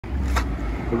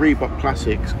the Reebok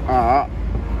Classics are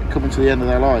coming to the end of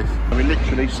their life. We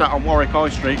literally sat on Warwick High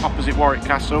Street, opposite Warwick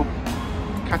Castle,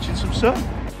 catching some sun.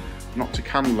 Knocked a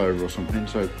candle over or something,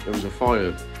 so there was a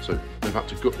fire, so they've had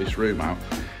to gut this room out.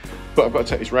 But I've got to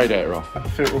take this radiator off. That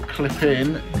fit will clip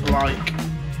in like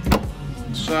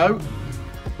so.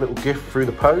 Little gift through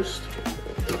the post.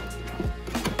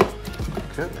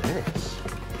 Look at this.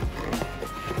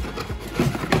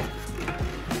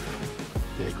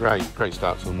 Yeah, great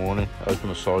start to the morning. Open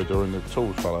the side door and the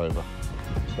tools fell over.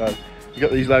 So you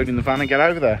got these loading the van and get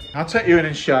over there. I'll take you in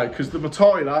and show, because the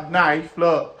Matoiler, Nath,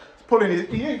 look, pulling his,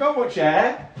 he ain't got much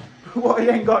hair, but what he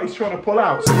ain't got he's trying to pull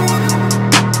out.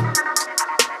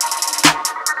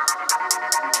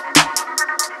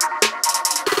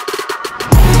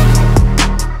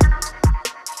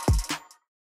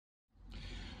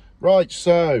 Right,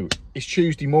 so it's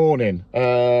Tuesday morning.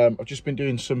 I've just been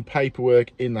doing some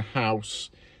paperwork in the house,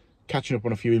 catching up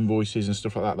on a few invoices and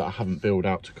stuff like that that I haven't billed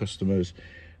out to customers.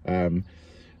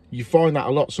 You find that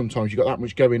a lot sometimes. You've got that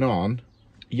much going on.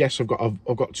 Yes, I've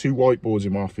got two whiteboards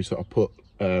in my office that I put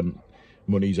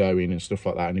monies owing and stuff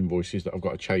like that, and invoices that I've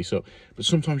got to chase up. But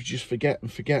sometimes you just forget,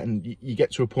 and you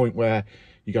get to a point where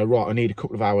you go, right, I need a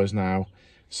couple of hours now.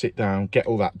 Sit down, get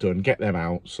all that done, get them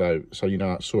out, so you know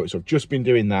that sort of stuff. Just been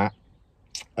doing that.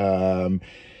 Got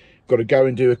to go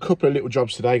and do a couple of little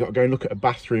jobs today. Got to go and look at a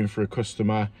bathroom for a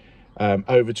customer.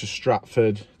 Over to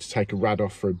Stratford to take a rad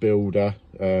off for a builder,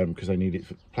 because they need it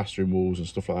for plastering walls and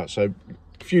stuff like that. So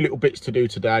a few little bits to do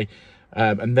today,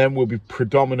 and then we'll be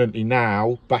predominantly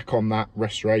now back on that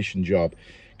restoration job,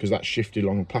 because that's shifted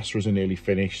along. The plasterers are nearly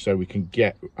finished, so we can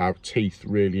get our teeth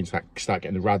really into that, start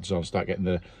getting the rads on, start getting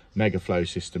the mega flow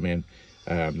system in.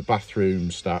 The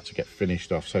bathrooms start to get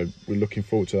finished off, so we're looking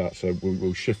forward to that. So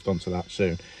we'll shift onto that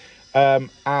soon.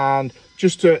 And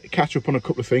just to catch up on a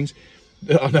couple of things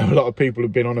that I know a lot of people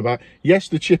have been on about. Yes,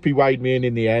 the chippy weighed me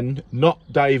in the end, not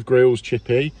Dave Grill's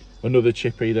chippy, another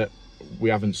chippy that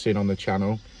we haven't seen on the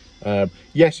channel.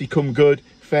 Yes, he come good,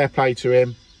 fair play to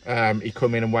him. He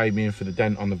come in and weighed me in for the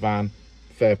dent on the van,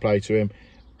 fair play to him.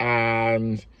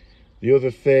 And the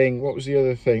other thing, what was the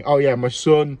other thing? Oh yeah, my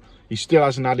son, he still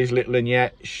hasn't had his little one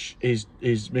yet. His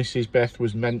Mrs. Beth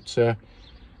was meant to,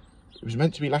 it was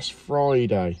meant to be last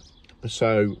Friday.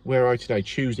 So where are I today?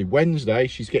 Tuesday. Wednesday,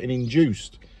 she's getting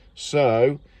induced.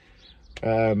 So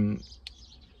the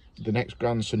next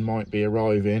grandson might be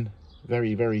arriving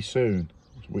very, very soon,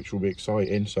 which will be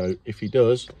exciting. So if he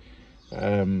does,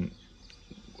 I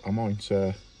might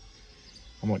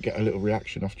get a little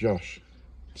reaction off Josh,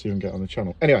 see if I can get on the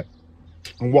channel. Anyway,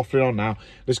 I'm waffling on now.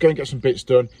 Let's go and get some bits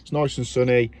done. It's nice and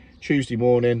sunny, Tuesday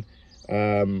morning.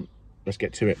 Let's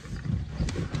get to it.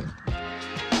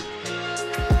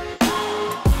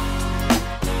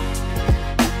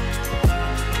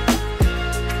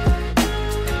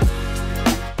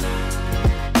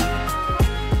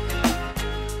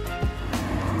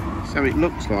 So it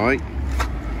looks like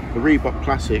the Reebok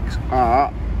Classics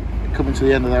are coming to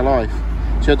the end of their life.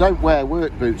 So I don't wear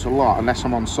work boots a lot unless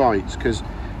I'm on sites, because,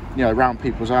 you know, around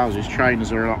people's houses,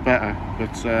 trainers are a lot better.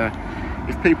 But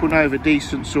if people know of a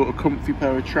decent sort of comfy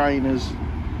pair of trainers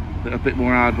that are a bit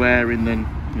more hard wearing than,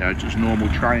 you know, just normal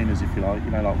trainers, if you like, you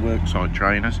know, like workside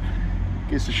trainers,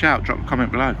 give us a shout, drop a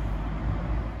comment below.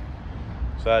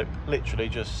 So literally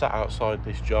just sat outside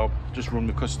this job, just run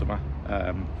the customer.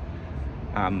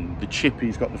 And the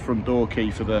chippy's got the front door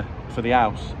key for the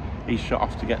house. He's shot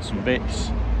off to get some bits.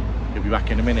 He'll be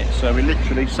back in a minute. So we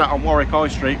literally sat on Warwick High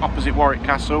Street, opposite Warwick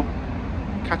Castle,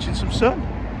 catching some sun.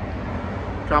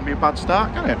 Can't be a bad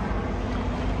start, can it?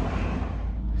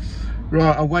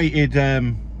 Right, I waited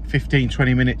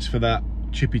 15-20 minutes for that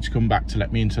chippy to come back to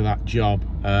let me into that job.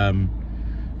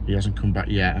 He hasn't come back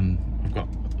yet, and I've got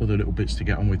other little bits to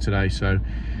get on with today. So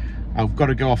I've got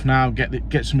to go off now,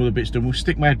 get some other bits done. We'll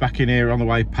stick my head back in here on the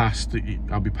way past.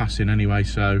 I'll be passing anyway,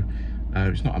 so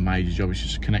it's not a major job. It's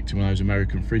just connecting with those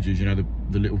American fridges, you know,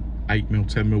 the little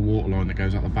 8mm, 10mm water line that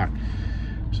goes out the back.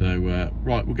 So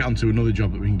right, we'll get on to another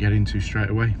job that we can get into straight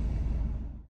away.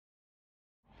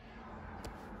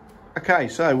 Okay,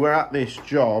 so we're at this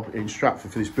job in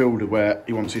Stratford for this builder where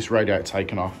he wants this radiator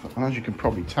taken off. And as you can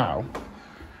probably tell,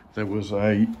 there was a,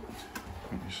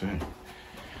 let me see, there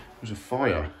was a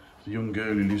fire. The young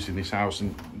girl who lives in this house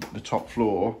and the top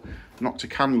floor knocked a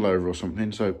candle over or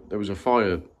something, so there was a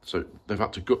fire, so they've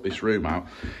had to gut this room out.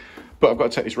 But I've got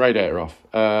to take this radiator off.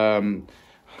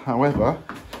 However,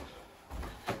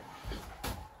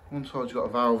 one side's got a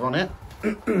valve on it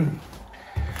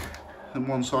and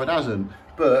one side hasn't,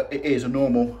 but it is a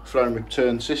normal flow and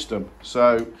return system.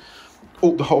 So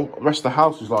the whole rest of the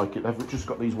house is like it. They've just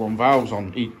got these one valves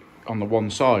on the one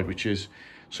side, which is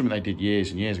something they did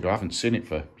years and years ago. I haven't seen it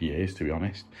for years, to be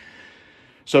honest.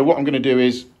 So what I'm going to do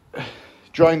is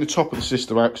drain the top of the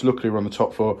system out, because luckily we're on the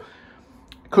top floor.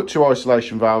 Cut 2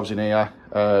 isolation valves in here.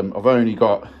 I've only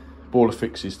got baller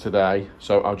fixes today,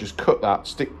 so I'll just cut that,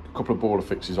 stick a couple of baller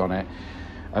fixes on it,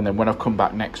 and then when I come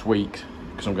back next week,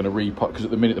 because I'm going to re-pipe, because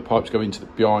at the minute the pipes go into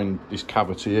behind this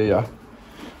cavity here,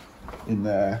 in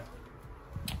there.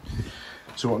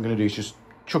 So what I'm going to do is just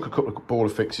chuck a couple of baller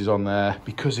fixes on there,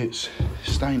 because it's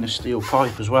stainless steel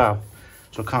pipe as well,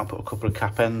 so I can't put a couple of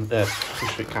cap ends there,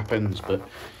 fish fit cap ends, but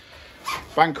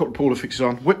bang a couple of baller fixes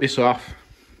on, whip this off,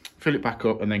 fill it back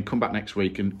up, and then come back next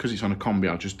week, and because it's on a combi,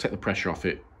 I'll just take the pressure off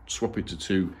it, swap it to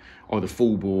 2 either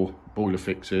full bore boiler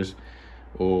fixes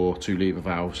or 2 lever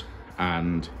valves,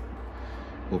 and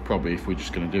we'll probably, if we're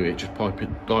just going to do it, just pipe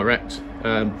it direct,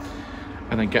 and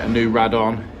then get a new rad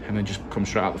on, and then just come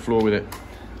straight out the floor with it.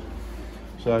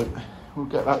 So we'll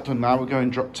get that done now. We'll go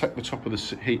and take the top of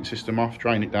the heating system off,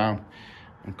 drain it down,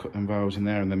 and cut them valves in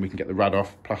there, and then we can get the rad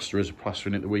off. Plasterers are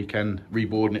plastering it the weekend,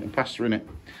 reboarding it and plastering it.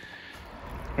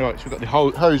 Right, so we've got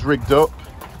the hose rigged up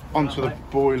onto the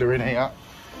boiler in here.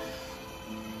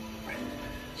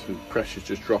 So the pressure's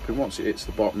just dropping. Once it hits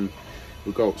the bottom,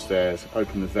 we'll go upstairs,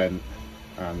 open the vent,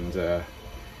 and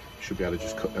should be able to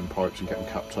just cut them pipes and get them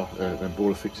capped off, them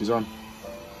baller fixes on.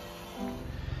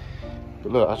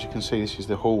 But look, as you can see, this is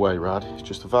the hallway rad. It's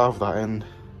just a valve that end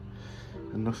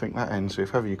and nothing that end. So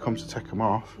if ever you come to take them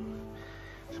off,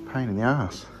 it's a pain in the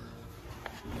ass.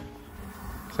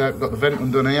 So we've got the vent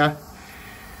undone here.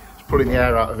 It's pulling the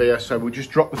air out of here. So we'll just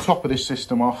drop the top of this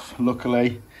system off,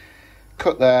 luckily.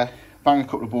 Cut there, bang a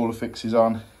couple of baller fixes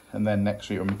on, and then next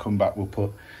week when we come back, we'll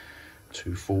put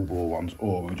 2 full bore ones,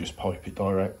 or we'll just pipe it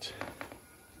direct.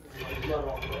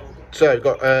 So we've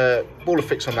got a baller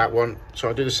fix on that one, so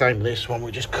I'll do the same with this one.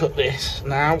 We'll just cut this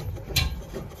now.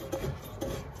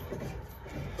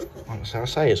 Like I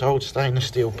say, it's old stainless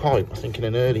steel pipe. I think in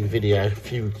an early video, a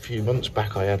few months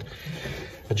back, I had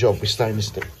a job with stainless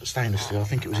steel. I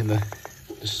think it was in the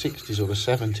 60s or the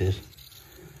 70s.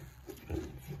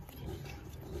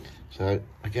 So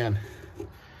again,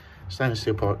 stainless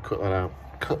steel pipe, cut that out.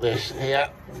 Cut this here,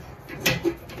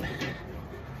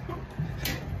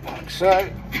 like so.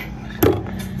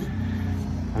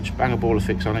 I'll just bang a baller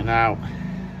fix on it now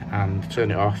and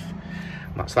turn it off.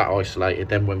 And that's that isolated.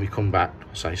 Then when we come back,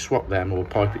 say swap them, or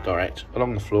pipe it direct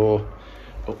along the floor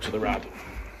up to the rad.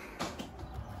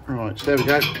 Right, so there we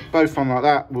go, both on like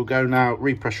that. We'll go now,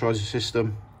 repressurise the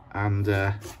system, and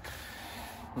we're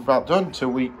about done till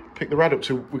we pick the rad up.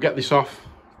 Till we get this off,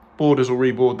 boarders will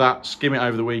reboard that, skim it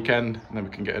over the weekend, and then we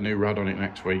can get a new rad on it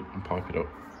next week and pipe it up.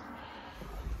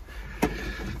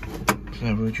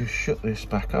 So we'll just shut this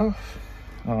back off,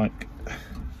 like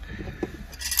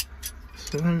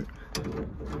so.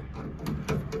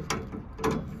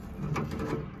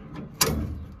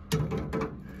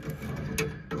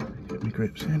 Get my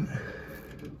grips in.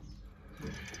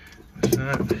 So,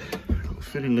 I've got a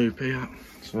filling loop here,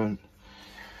 so we'll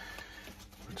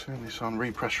turn this on,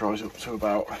 repressurise up to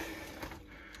about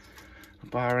a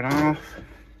bar and a half.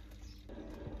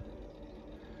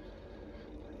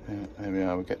 There we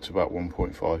are, we get to about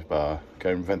 1.5 bar.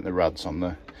 Go and vent the rads on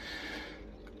the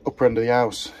upper end of the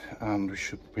house, and we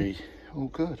should be all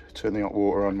good. Turn the hot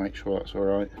water on, make sure that's all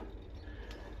right.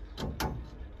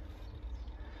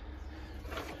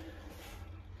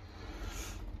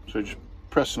 So just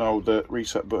press and hold the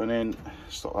reset button in,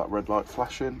 stop that red light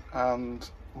flashing, and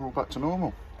we're all back to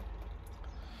normal.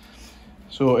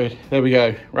 Sorted, there we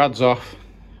go, rads off.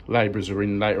 Labourers are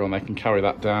in later on, they can carry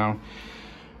that down.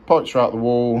 Pipes are out the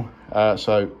wall,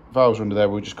 so valves are under there.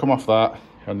 We'll just come off that,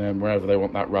 and then wherever they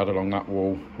want that rad along that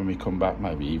wall, when we come back,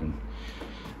 maybe even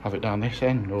have it down this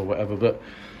end or whatever. But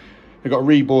we've got to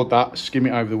reboard that, skim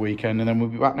it over the weekend, and then we'll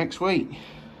be back next week.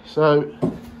 So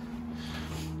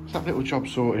that little job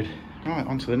sorted. Right,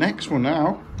 on to the next one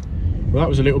now. Well, that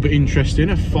was a little bit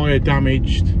interesting. A fire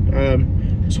damaged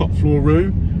top floor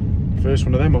room. First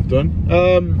one of them I've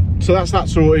done. So that's that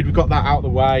sorted. We've got that out of the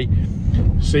way,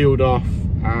 sealed off,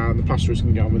 and the plasterers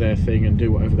can get on with their thing and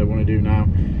do whatever they want to do now.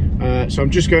 So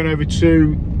I'm just going over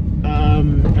to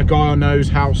a guy I know's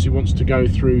house. He wants to go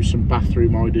through some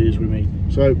bathroom ideas with me.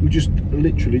 So we're just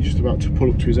literally just about to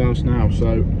pull up to his house now.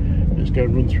 So let's go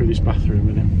and run through this bathroom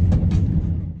with him.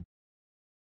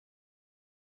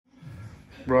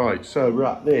 Right, so we're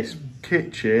at this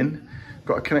kitchen.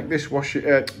 Got to connect this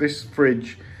this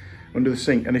fridge under the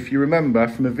sink. And if you remember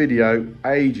from a video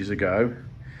ages ago,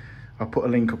 I put a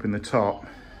link up in the top.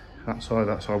 That side,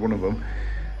 one of them,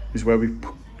 is where we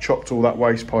chopped all that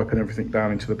waste pipe and everything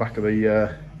down into the back of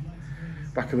the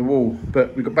back of the wall.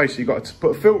 But we've basically got to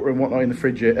put a filter and whatnot in the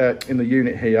fridge, in the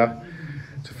unit here,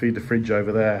 to feed the fridge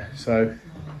over there. So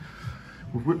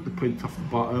we've ripped the plinth off the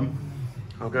bottom.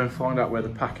 I'll go and find out where the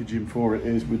packaging for it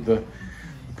is with the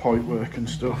pipe work and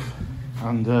stuff,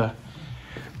 and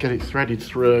get it threaded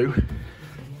through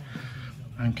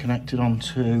and connected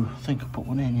onto, I think I put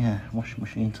one in, yeah, washing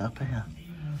machine tap here.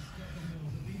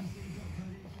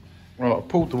 Right, I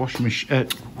pulled the washing machine,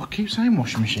 I keep saying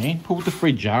washing machine, pulled the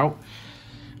fridge out,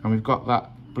 and we've got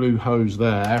that blue hose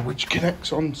there, which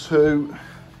connects onto,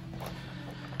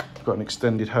 we've got an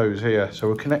extended hose here, so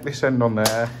we'll connect this end on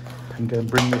there and then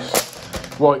bring this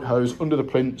white hose under the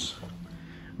plinths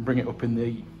and bring it up in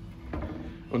the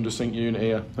under sink unit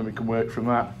here. Then we can work from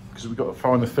that, because we've got to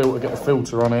find the filter, get the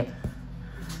filter on it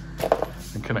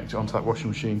and connect it onto that washing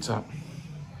machine tap.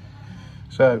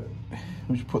 So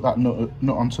we just put that nut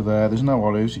onto there. There's no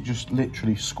olives, it just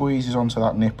literally squeezes onto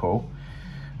that nipple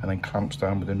and then clamps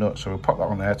down with the nut. So we'll pop that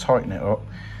on there, tighten it up,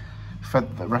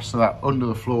 fed the rest of that under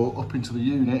the floor up into the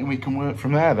unit, and we can work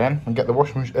from there then and get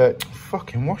the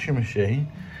fucking washing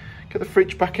machine, get the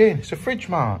fridge back in. It's a fridge,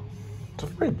 Mark. It's a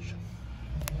fridge.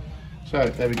 So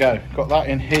there we go, got that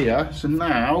in here. So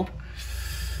now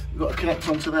we've got to connect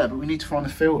onto there, but we need to find the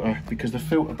filter, because the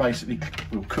filter basically,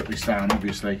 we'll cut this down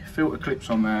obviously, filter clips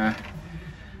on there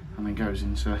and then goes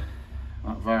into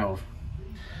that valve.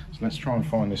 So let's try and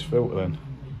find this filter then.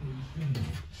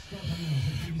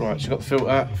 Right, so we've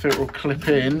got the filter will clip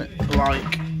in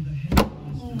like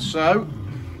so,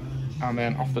 and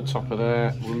then off the top of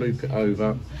there we'll loop it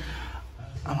over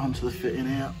and onto the fitting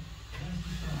here.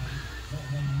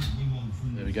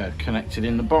 There we go, connected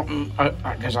in the bottom. Oh,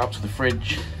 that goes out to the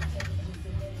fridge,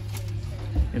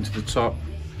 into the top,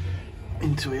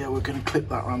 into here. We're going to clip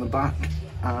that around the back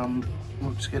and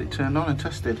we'll just get it turned on and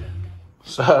tested.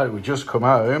 So we just come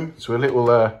home, so a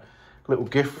little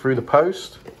gift through the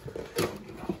post.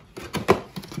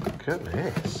 Look at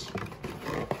this.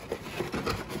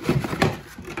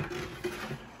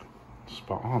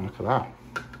 Spot on, look at that.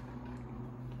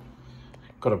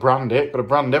 Got to brand it, got to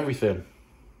brand everything.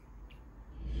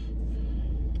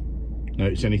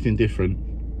 Notice anything different?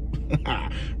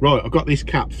 Right, I've got this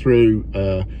cap through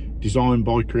Design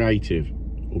by Creative,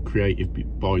 or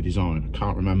Creative by Design. I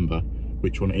can't remember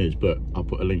which one it is, but I'll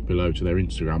put a link below to their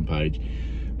Instagram page.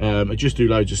 I just do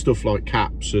loads of stuff like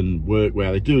caps and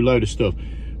workwear. They do a load of stuff,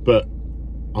 but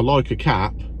I like a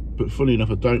cap, but funny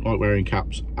enough, I don't like wearing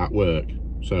caps at work.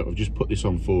 So I've just put this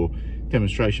on for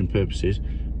demonstration purposes,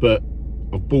 but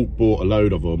I've bought a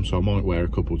load of them, so I might wear a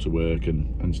couple to work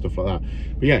and stuff like that.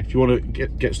 But yeah, if you want to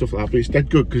get stuff like that, but it's dead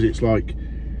good because it's like,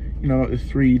 you know, like the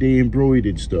 3D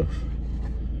embroidered stuff.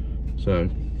 So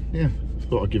yeah, I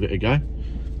thought I'd give it a go.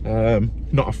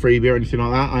 Not a freebie or anything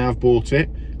like that. I have bought it.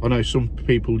 I know some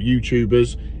people,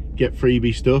 YouTubers, get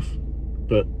freebie stuff,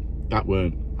 but that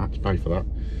weren't. I had to pay for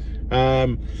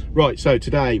that. Right, so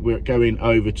today we're going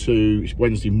over to, it's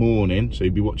Wednesday morning, so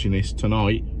you'll be watching this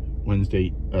tonight,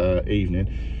 Wednesday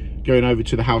evening, going over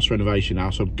to the house renovation now.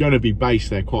 So I'm going to be based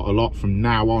there quite a lot from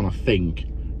now on, I think,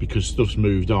 because stuff's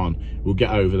moved on. We'll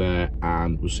get over there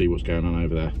and we'll see what's going on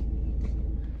over there.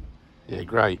 Yeah,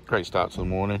 great start to the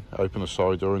morning. Open the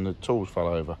side door and the tools fell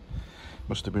over.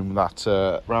 Must have been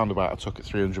that roundabout I took at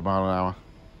 300 mile an hour.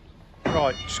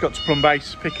 Right, just got to Plum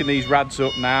Base, picking these rads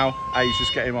up now. A's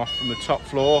just getting them off from the top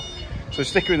floor. So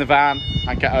stick her in the van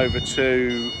and get over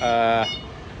to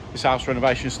this house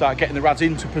renovation, start getting the rads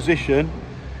into position,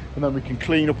 and then we can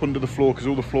clean up under the floor, because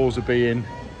all the floors are being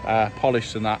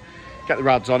polished and that. Get the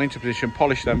rads on into position,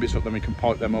 polish them bits up, then we can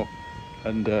pipe them up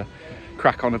and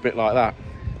crack on a bit like that.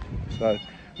 So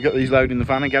we got these loaded in the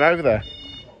van and get over there.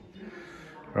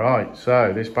 Right,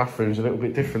 so this bathroom's a little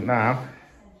bit different now.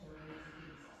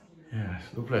 Yeah,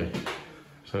 it's lovely.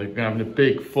 So we're having a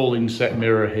big full inset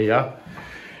mirror here,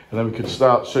 and then we could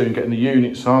start soon getting the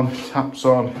units on, taps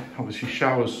on, obviously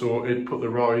showers sorted, put the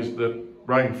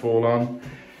rainfall on.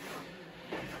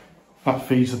 That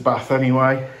feeds the bath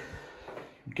anyway.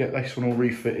 Get this one all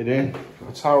refitted in. Got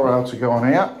a towel rail to go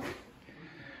on here.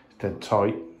 It's dead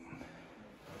tight.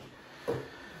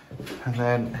 And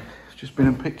then just been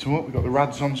and picked them up. We've got the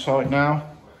rads on site now.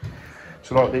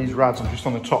 So like these rads, I'm just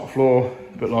on the top floor,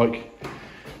 but like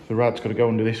the rad's got to go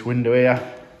under this window here.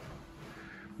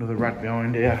 Another rad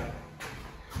behind here.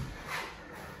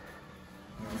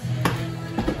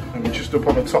 And we're just up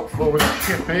on the top floor where the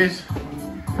ship is.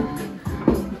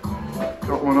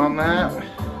 Got one on there.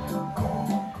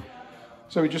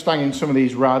 So we're just hanging some of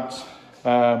these rads.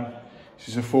 This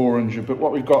is a 400, but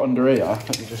what we've got under here,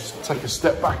 let me just take a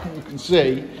step back and you can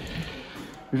see,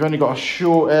 we've only got a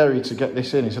short area to get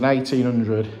this in. It's an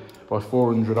 1800 by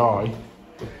 400i.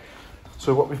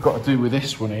 So what we've got to do with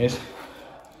this one is,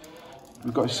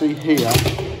 we've got to see here,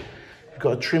 we've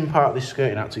got to trim part of this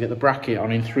skirting out to get the bracket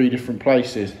on in 3 different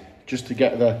places, just to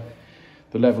get the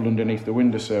level underneath the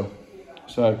windowsill.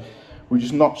 So we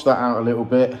just notch that out a little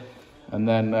bit, and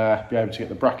then be able to get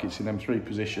the brackets in them 3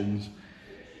 positions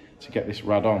to get this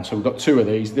rad on. So we've got 2 of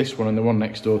these, this one and the one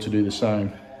next door, to do the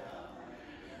same.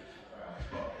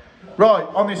 Right,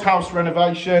 on this house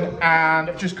renovation, and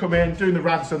I've just come in doing the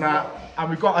rads and that, and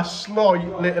we've got a slight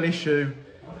little issue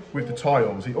with the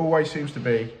tiles. It always seems to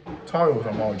be tiles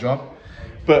on my job,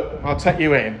 but I'll take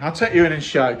you in and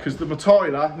show, because the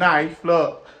tiler, Nath,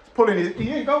 look, he's pulling his, he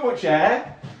ain't got much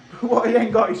hair. What he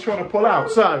ain't got, he's trying to pull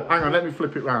out. So, hang on, let me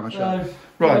flip it round and show you.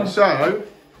 Right, so,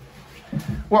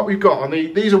 what we've got on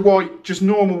these are white, just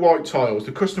normal white tiles.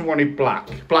 The customer wanted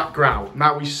black grout.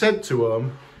 Now, we said to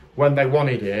them, when they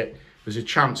wanted it, there's a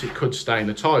chance it could stain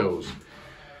the tiles.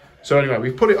 So anyway,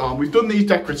 we've put it on. We've done these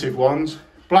decorative ones,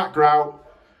 black grout,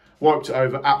 wiped it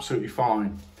over, absolutely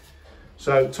fine.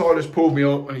 So Tyler's pulled me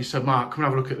up and he said, Mark, come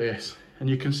and have a look at this. And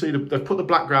you can see they've put the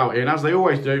black grout in, as they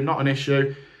always do, not an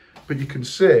issue. But you can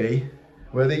see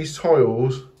where these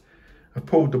tiles have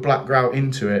pulled the black grout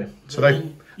into it. So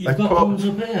You've got ones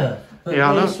up here. But yeah,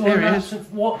 look, here it is.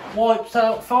 Wiped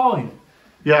out fine.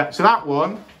 Yeah, so that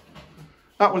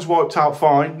one's wiped out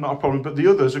fine, not a problem. But the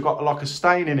others have got like a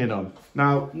staining in them.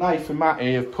 Now, Nath and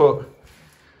Matty have put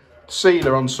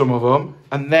sealer on some of them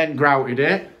and then grouted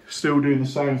it, still doing the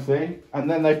same thing.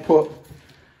 And then they've put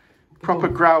proper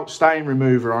grout stain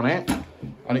remover on it,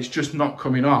 and it's just not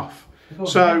coming off.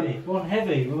 So heavy. We went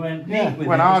heavy. We went neat with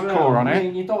went it hardcore as well. on it. I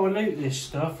mean, you dilute this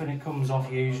stuff and it comes off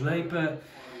usually, but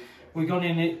we've gone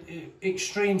in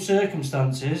extreme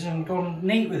circumstances and gone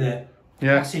neat with it.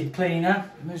 Yeah. Acid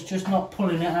cleaner. It's just not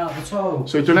pulling it out of the tile.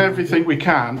 So we've done everything we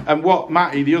can. And what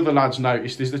Matty, the other lads,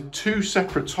 noticed is there's 2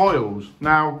 separate tiles.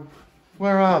 Now,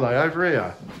 where are they? Over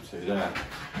here. See there.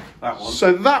 That one.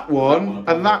 So that one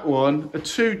and that one are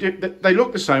 2. They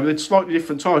look the same, but they're slightly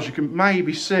different tiles. You can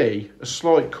maybe see a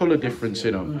slight colour difference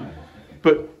in them,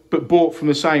 but bought from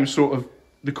the same sort of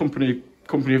the company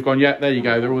have gone. Yeah, there you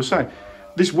go. They're all the same.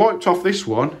 This wiped off this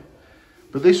one,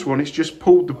 but this one it's just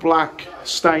pulled the black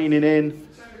staining in.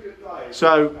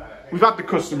 So we've had the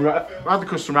customer out, had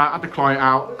the client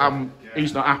out.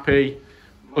 He's not happy,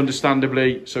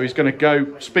 understandably, so he's going to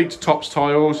go speak to Tops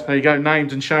Tiles. There you go,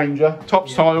 named and changer.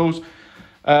 Tops Tiles.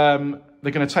 They're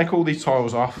going to take all these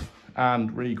tiles off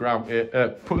and re-grout it,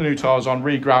 put the new tiles on,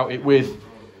 re-grout it with,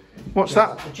 what's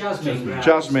that? Jasmine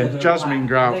grout. Jasmine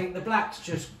grout. The black's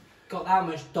just got that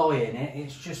much dye in it,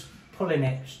 it's just pulling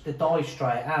the dye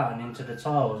straight out and into the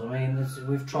tiles. I mean,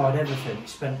 we've tried everything. We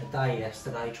spent a day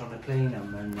yesterday trying to clean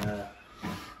them, and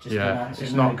just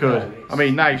it's not good. I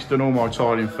mean, Nate's done all my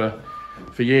tiling for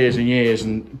years and years,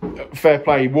 and fair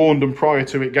play, he warned them prior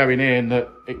to it going in that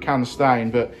it can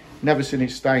stain, but never seen it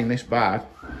stain this bad.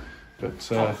 But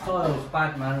Tops Tiles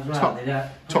bad, man, as well. They don't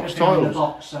Tops put anything in Tiles the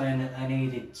box saying that they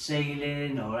needed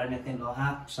sealing or anything like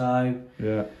that. So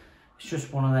yeah, it's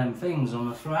just one of them things,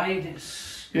 I'm afraid.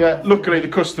 It's luckily the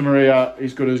customer here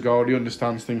is good as gold. He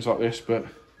understands things like this, but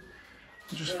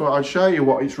I just thought I'd show you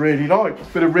what it's really like. A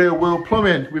bit of real world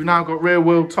plumbing. We've now got real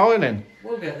world tiling.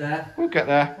 We'll get there. We'll get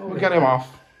there. We'll get him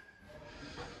off.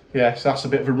 Yes, that's a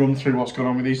bit of a run through what's going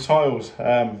on with these tiles.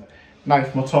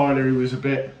 Nath, my tiler, he was a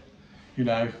bit, you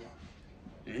know,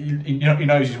 he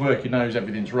knows his work, he knows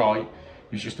everything's right.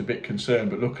 He's just a bit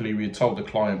concerned, but luckily we had told the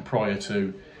client prior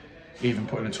to even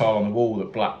putting a tile on the wall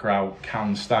that black grout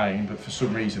can stain, but for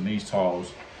some reason these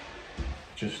tiles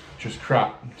just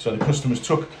crap. So the customers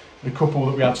took the couple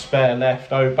that we had spare left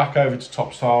back over to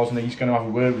Tops Tiles, and he's going to have a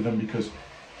word with them because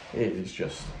it is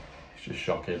just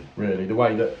shocking, really, the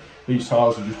way that these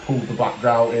tiles have just pulled the black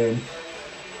grout in.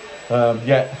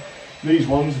 Yet these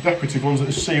ones, the decorative ones that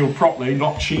are sealed properly,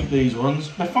 not cheap, these ones,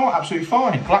 they're absolutely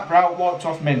fine. Black grout, wiped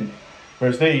off, mint.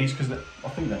 Whereas these, because I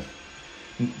think they're,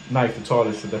 Nathan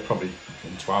Tyler said they're probably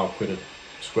 12 quid a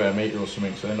square metre or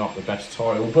something, so they're not the best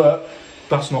tile, but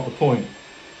that's not the point.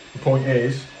 The point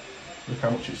is, look how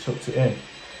much it sucked it in.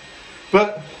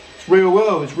 But it's real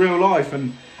world, it's real life,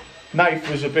 and Nath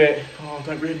was a bit, oh, I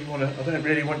don't really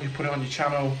want you to put it on your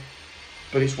channel,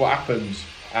 but it's what happens,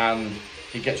 and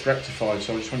it gets rectified.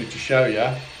 So I just wanted to show you,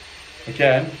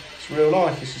 again, it's real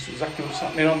life. This is exactly what's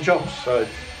happening on jobs. So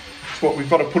it's what we've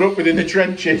got to put up with in the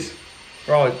trenches.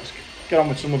 Right, let's get on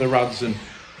with some of the rads, and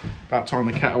about time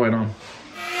the kettle went on.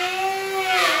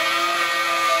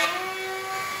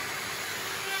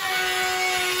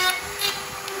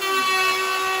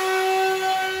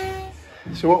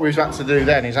 So what we've had to do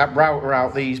then is router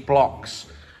out these blocks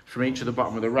from each of the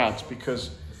bottom of the rads, because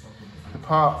the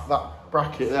part that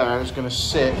bracket there is going to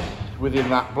sit within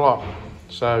that block.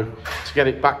 So to get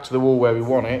it back to the wall where we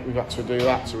want it, we've had to do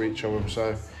that to each of them.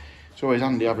 So it's always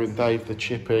handy having Dave the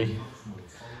chippy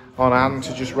on hand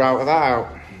to just router that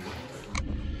out.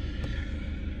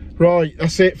 Right,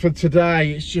 that's it for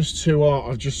today. It's just too hot.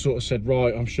 I've just sort of said,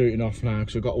 right, I'm shooting off now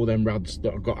because I've got all them rads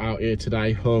that I've got out here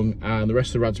today hung, and the rest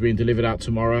of the rads are being delivered out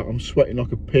tomorrow. I'm sweating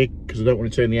like a pig because I don't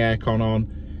want to turn the aircon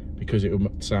on because it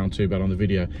would sound too bad on the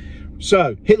video.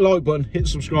 So hit the like button, hit the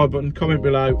subscribe button, comment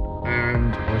below,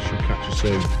 and I shall catch you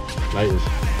soon.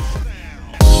 Laters.